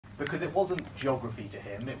because it wasn't geography to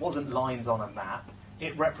him, it wasn't lines on a map,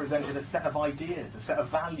 it represented a set of ideas, a set of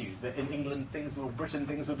values, that in England Britain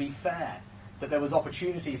things would be fair, that there was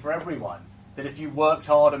opportunity for everyone, that if you worked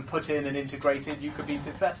hard and put in and integrated, you could be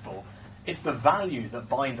successful. It's the values that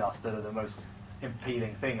bind us that are the most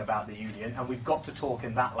appealing thing about the union, and we've got to talk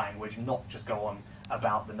in that language, not just go on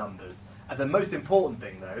about the numbers. And the most important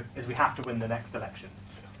thing, though, is we have to win the next election.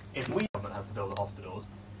 If we government has to build the hospitals,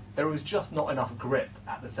 there was just not enough grip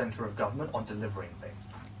at the centre of government on delivering things,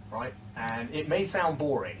 right? And it may sound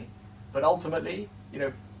boring, but ultimately,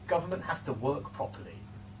 government has to work properly.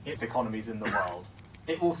 Its economies in the world.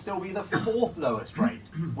 It will still be the 4th lowest rate,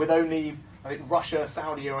 with only, I think, Russia,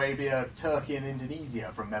 Saudi Arabia, Turkey and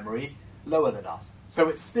Indonesia, from memory, lower than us. So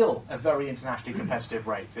it's still a very internationally competitive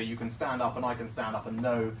rate. So you can stand up and I can stand up and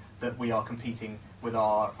know that we are competing with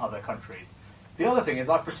our other countries. The other thing is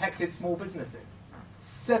I've protected small businesses.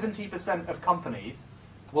 70% of companies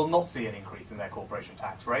will not see an increase in their corporation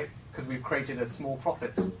tax rate because we've created a small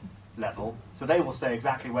profits level, so they will stay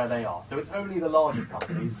exactly where they are. So it's only the largest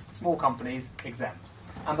companies, small companies, exempt.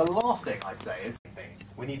 And the last thing I'd say is things.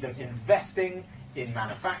 We need them investing in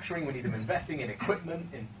manufacturing, we need them investing in equipment,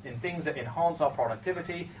 in things that enhance our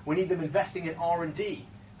productivity, we need them investing in R&D,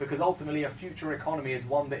 because ultimately a future economy is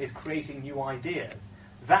one that is creating new ideas.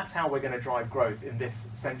 That's how we're going to drive growth in this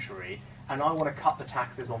century, and I want to cut the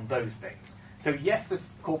taxes on those things. So yes,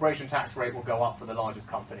 the corporation tax rate will go up for the largest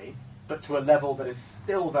companies, but to a level that is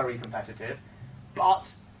still very competitive.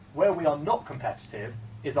 But where we are not competitive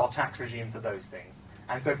is our tax regime for those things.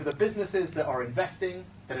 And so for the businesses that are investing,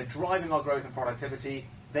 that are driving our growth and productivity,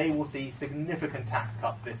 they will see significant tax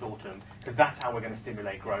cuts this autumn, because that's how we're going to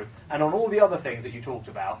stimulate growth. And on all the other things that you talked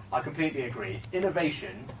about, I completely agree.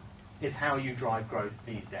 Innovation is how you drive growth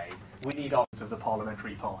these days. We need our of the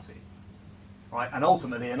parliamentary party. Right? And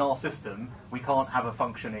ultimately, in our system, we can't have a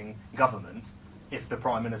functioning government if the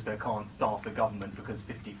Prime Minister can't staff the government because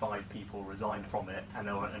 55 people resigned from it and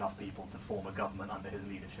there weren't enough people to form a government under his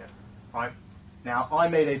leadership. Right? Now, I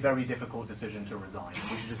made a very difficult decision to resign.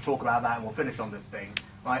 We should just talk about that and we'll finish on this thing.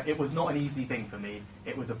 Right? It was not an easy thing for me.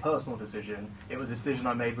 It was a personal decision. It was a decision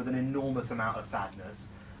I made with an enormous amount of sadness.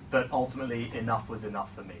 But ultimately, enough was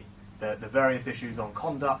enough for me. The various issues on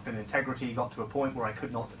conduct and integrity got to a point where I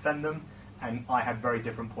could not defend them, and I had a very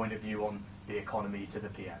different point of view on the economy to the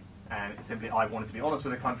PM. And simply, I wanted to be honest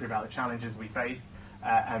with the country about the challenges we face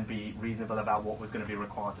and be reasonable about what was going to be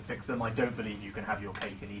required to fix them. I don't believe you can have your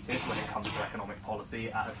cake and eat it when it comes to economic policy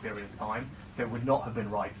at a serious time. So it would not have been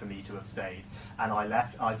right for me to have stayed. And I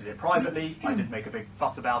left. I did it privately. I didn't make a big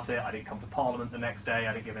fuss about it. I didn't come to Parliament the next day.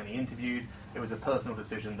 I didn't give any interviews. It was a personal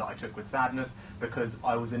decision that I took with sadness because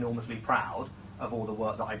I was enormously proud of all the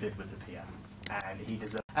work that I did with the PM. And he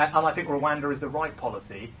deserves. And I think Rwanda is the right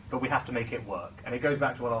policy, but we have to make it work. And it goes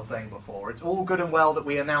back to what I was saying before. It's all good and well that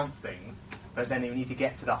we announce things, but then you need to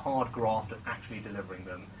get to the hard graft of actually delivering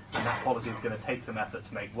them. And that policy is going to take some effort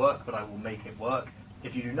to make work, but I will make it work.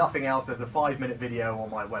 If you do nothing else, there's a 5-minute video on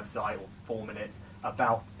my website, or 4 minutes,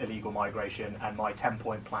 about illegal migration and my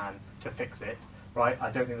 10-point plan to fix it. Right?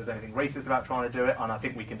 I don't think there's anything racist about trying to do it, and I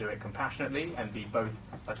think we can do it compassionately and be both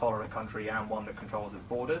a tolerant country and one that controls its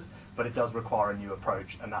borders, but it does require a new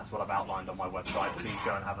approach, and that's what I've outlined on my website. Please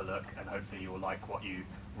go and have a look, and hopefully you will like what you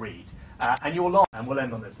read. And you'll like, and we'll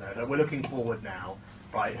end on this note, we're looking forward now,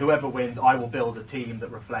 right? Whoever wins, I will build a team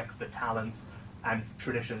that reflects the talents and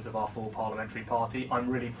traditions of our full parliamentary party. I'm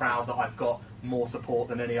really proud that I've got more support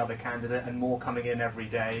than any other candidate and more coming in every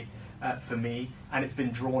day. For me, and it's been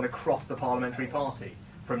drawn across the parliamentary party,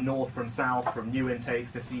 from north, from south, from new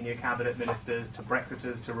intakes to senior cabinet ministers, to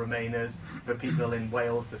Brexiters, to Remainers, for people in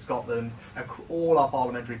Wales to Scotland. All our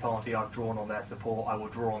parliamentary party I've drawn on their support. I will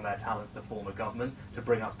draw on their talents to form a government, to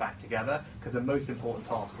bring us back together, because the most important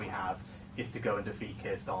task we have is to go and defeat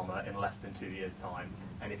Keir Starmer in less than 2 years' time.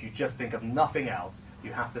 And if you just think of nothing else,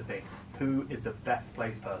 you have to think, who is the best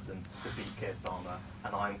placed person to beat Keir Starmer?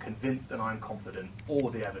 And I'm convinced and I'm confident, all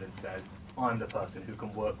the evidence says, I'm the person who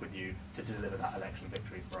can work with you to deliver that election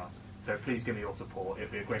victory for us. So please give me your support. It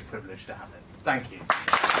would be a great privilege to have it. Thank you.